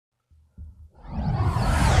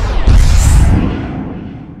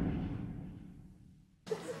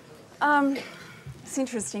It's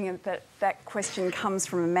interesting that that question comes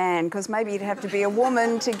from a man, because maybe you'd have to be a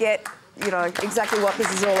woman to get, exactly what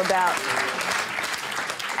this is all about.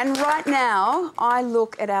 And right now, I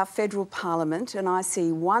look at our federal parliament and I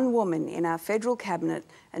see one woman in our federal cabinet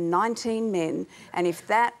and 19 men, and if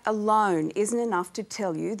that alone isn't enough to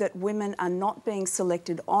tell you that women are not being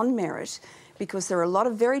selected on merit, because there are a lot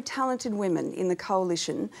of very talented women in the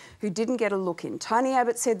coalition who didn't get a look in. Tony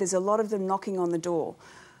Abbott said there's a lot of them knocking on the door.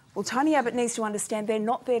 Well, Tony Abbott needs to understand they're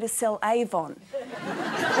not there to sell Avon.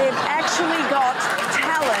 They've actually got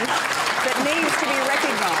talent that needs to be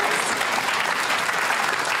recognised.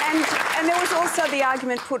 And there was also the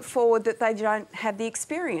argument put forward that they don't have the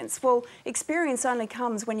experience. Well, experience only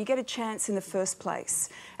comes when you get a chance in the first place,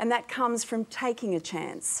 and that comes from taking a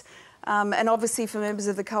chance. And obviously for members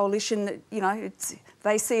of the coalition,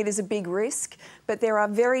 they see it as a big risk, but there are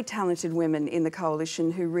very talented women in the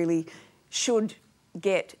coalition who really should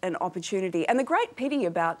get an opportunity. And the great pity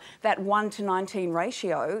about that 1:19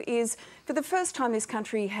 ratio is, for the first time, this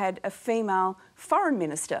country had a female foreign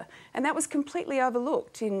minister, and that was completely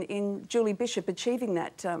overlooked in Julie Bishop achieving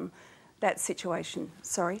that situation.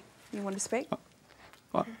 Sorry, you want to speak?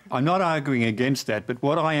 I'm not arguing against that, but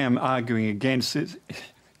what I am arguing against is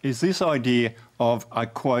this idea of a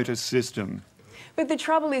quota system. But the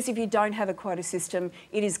trouble is, if you don't have a quota system,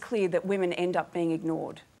 it is clear that women end up being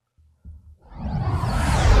ignored.